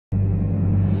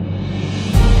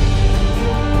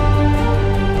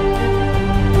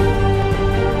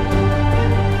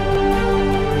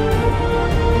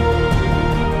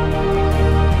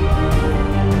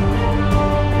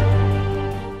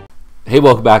Hey,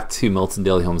 welcome back to Milton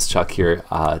Daily Homes. Chuck here.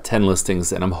 10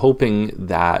 listings, and I'm hoping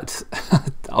that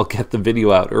I'll get the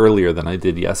video out earlier than I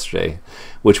did yesterday,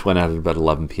 which went out at about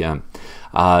 11 p.m.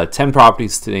 10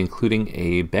 properties today, including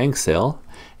a bank sale,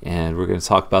 and we're going to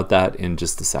talk about that in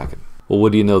just a second. Well,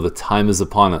 what do you know? The time is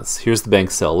upon us. Here's the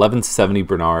bank sale, 1170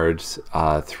 Bernard,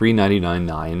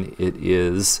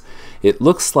 $399.9. It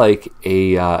looks like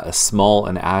a small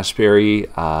and Ashbury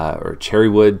or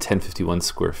Cherrywood, 1051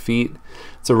 square feet.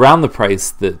 It's around the price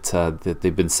that that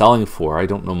they've been selling for. I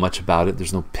don't know much about it.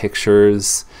 There's no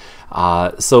pictures.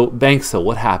 So bank sale,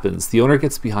 what happens? The owner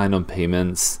gets behind on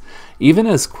payments. Even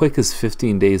as quick as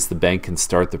 15 days, the bank can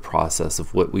start the process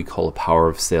of what we call a power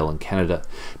of sale in Canada.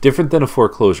 Different than a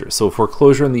foreclosure. So a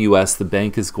foreclosure in the US, the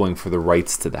bank is going for the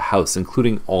rights to the house,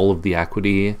 including all of the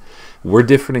equity. We're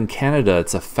different in Canada.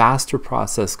 It's a faster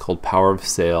process called power of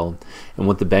sale. And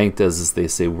what the bank does is they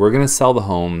say, we're going to sell the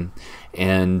home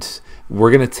and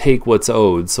we're going to take what's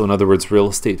owed. So in other words, real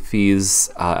estate fees,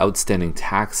 outstanding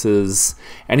taxes,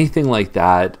 anything like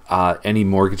that, any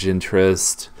mortgage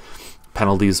interest,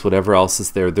 penalties, whatever else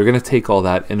is there, they're going to take all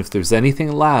that. And if there's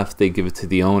anything left, they give it to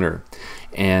the owner.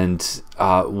 And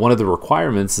one of the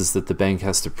requirements is that the bank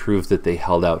has to prove that they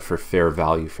held out for fair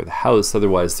value for the house.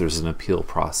 Otherwise, there's an appeal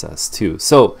process too.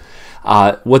 So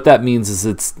what that means is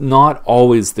it's not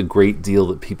always the great deal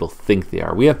that people think they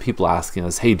are. We have people asking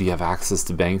us, hey, do you have access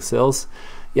to bank sales?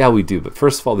 Yeah, we do. But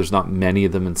first of all, there's not many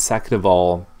of them. And second of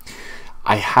all,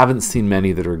 I haven't seen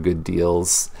many that are good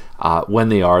deals. When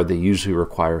they are, they usually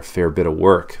require a fair bit of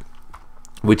work,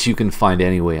 which you can find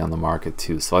anyway on the market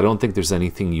too. So I don't think there's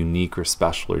anything unique or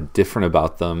special or different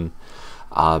about them.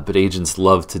 But agents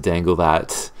love to dangle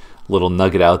that little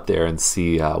nugget out there and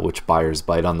see which buyers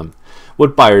bite on them.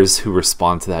 What buyers who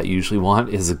respond to that usually want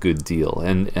is a good deal.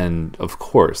 And of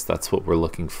course, that's what we're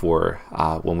looking for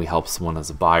when we help someone as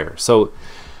a buyer. So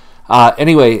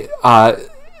anyway,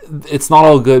 it's not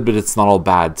all good, but it's not all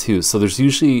bad too. So there's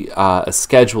usually a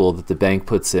schedule that the bank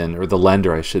puts in, or the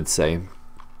lender, I should say,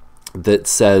 that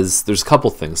says there's a couple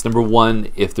things. Number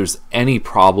one, if there's any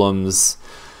problems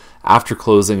after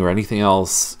closing or anything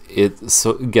else,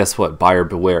 so guess what? Buyer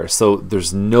beware. So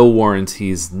there's no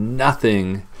warranties,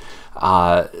 nothing,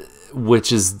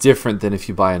 which is different than if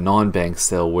you buy a non-bank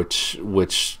sale, which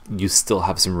you still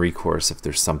have some recourse if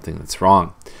there's something that's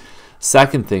wrong.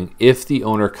 Second thing, if the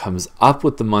owner comes up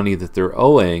with the money that they're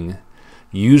owing,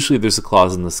 usually there's a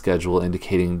clause in the schedule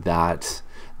indicating that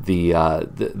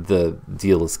the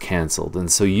deal is canceled.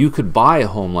 And so you could buy a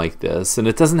home like this, and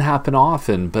it doesn't happen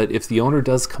often, but if the owner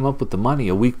does come up with the money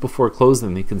a week before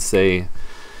closing, they can say,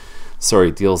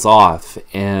 sorry, deal's off.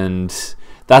 And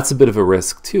that's a bit of a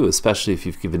risk too, especially if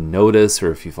you've given notice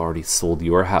or if you've already sold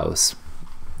your house.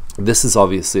 This is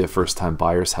obviously a first-time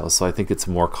buyer's house, so I think it's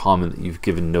more common that you've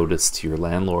given notice to your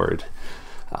landlord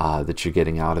that you're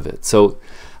getting out of it. So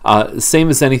same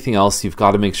as anything else, you've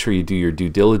got to make sure you do your due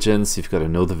diligence. You've got to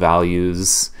know the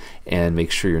values and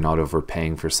make sure you're not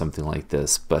overpaying for something like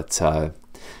this. But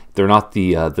they're not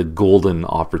the golden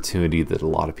opportunity that a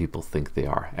lot of people think they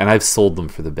are. And I've sold them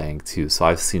for the bank too, so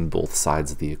I've seen both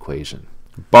sides of the equation.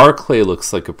 Barclay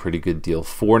looks like a pretty good deal.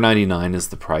 $499 is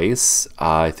the price.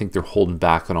 I think they're holding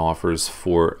back on offers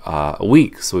for a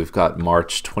week. So we've got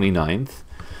March 29th.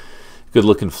 Good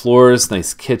looking floors,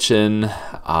 nice kitchen,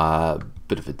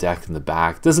 bit of a deck in the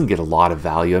back. Doesn't get a lot of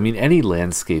value. I mean, any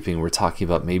landscaping, we're talking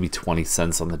about maybe 20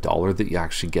 cents on the dollar that you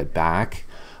actually get back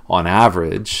on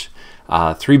average.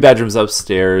 3 bedrooms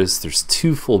upstairs. There's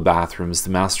 2 full bathrooms. The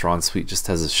master ensuite just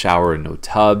has a shower and no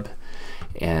tub.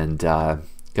 And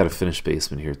got a finished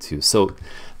basement here too. So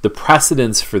the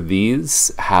precedents for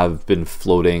these have been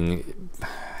floating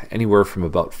anywhere from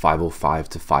about $505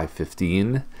 to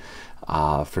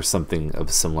 $515 for something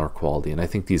of similar quality. And I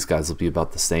think these guys will be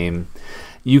about the same.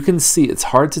 You can see, it's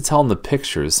hard to tell in the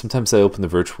pictures. Sometimes I open the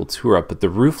virtual tour up, but the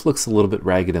roof looks a little bit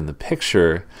ragged in the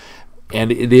picture.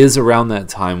 And it is around that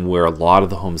time where a lot of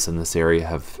the homes in this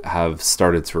area have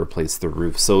started to replace the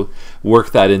roof. So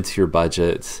work that into your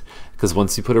budget, because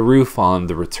once you put a roof on,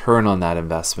 the return on that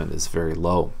investment is very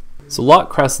low. So Lot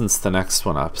Crescent's the next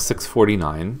one up,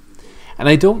 $649. And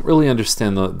I don't really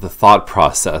understand the thought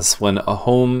process when a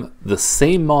home, the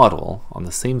same model, on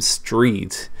the same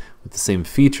street, with the same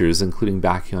features, including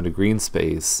backyard and green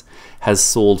space, has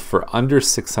sold for under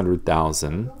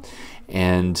 $600,000.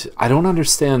 And I don't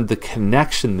understand the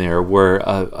connection there where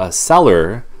a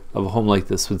seller of a home like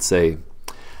this would say,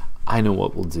 I know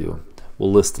what we'll do.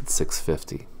 We'll list at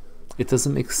 $650. It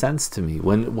doesn't make sense to me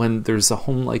when there's a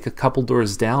home like a couple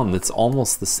doors down that's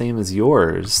almost the same as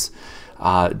yours,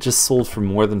 just sold for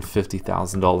more than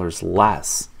 $50,000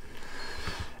 less.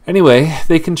 Anyway,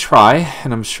 they can try,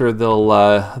 and I'm sure they'll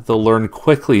learn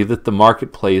quickly that the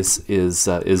marketplace is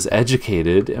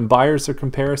educated and buyers are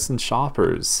comparison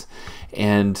shoppers.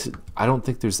 And I don't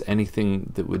think there's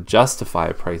anything that would justify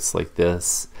a price like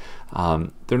this.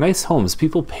 They're nice homes.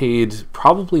 People paid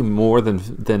probably more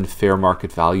than fair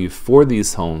market value for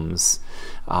these homes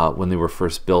when they were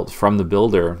first built from the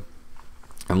builder.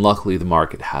 And luckily the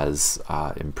market has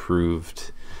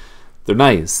improved. They're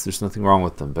nice. There's nothing wrong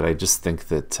with them. But I just think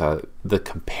that the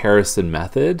comparison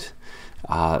method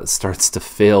starts to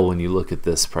fail when you look at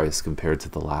this price compared to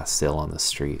the last sale on the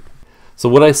street. So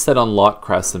what I said on Lot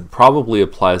Crescent probably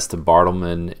applies to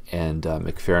Bartleman and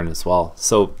McFerrin as well.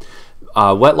 So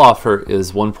Wettlaufer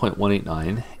is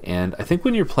 1.189, and I think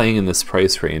when you're playing in this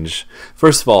price range,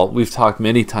 first of all, we've talked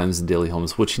many times in Daily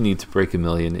Homes, what you need to break $1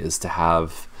 million is to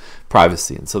have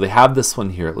privacy. And so they have this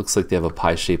one here. It looks like they have a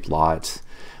pie-shaped lot.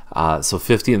 So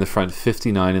 50 in the front,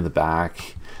 59 in the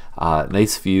back.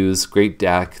 Nice views, great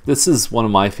deck. This is one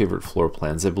of my favorite floor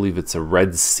plans. I believe it's a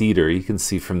red cedar. You can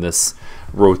see from this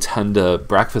rotunda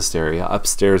breakfast area.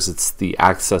 Upstairs, it's the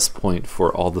access point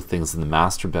for all the things in the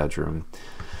master bedroom.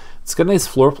 It's got a nice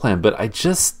floor plan, but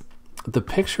the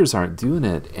pictures aren't doing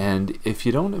it. And if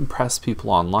you don't impress people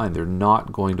online, they're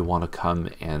not going to want to come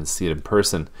and see it in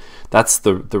person. That's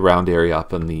the round area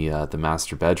up in the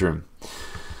master bedroom.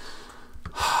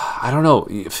 I don't know,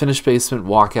 finished basement,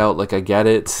 walkout, like I get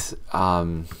it.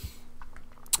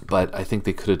 But I think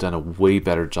they could have done a way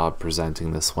better job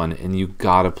presenting this one. And you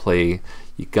gotta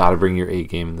bring your A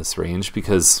game in this range,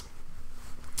 because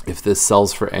if this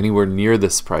sells for anywhere near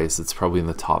this price, it's probably in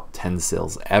the top 10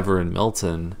 sales ever in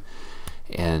Milton.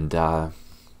 And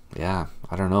yeah,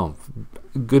 I don't know.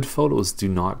 Good photos do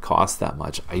not cost that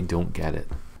much. I don't get it.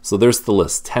 So there's the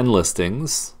list, 10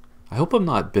 listings. I hope I'm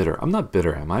not bitter. I'm not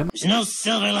bitter, am I? There's no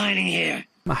silver lining here.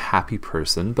 I'm a happy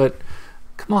person, but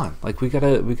come on, like we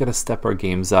gotta step our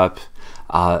games up.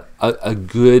 A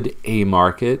good A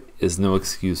market is no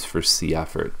excuse for C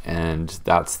effort, and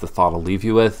that's the thought I'll leave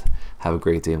you with. Have a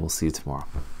great day, and we'll see you tomorrow.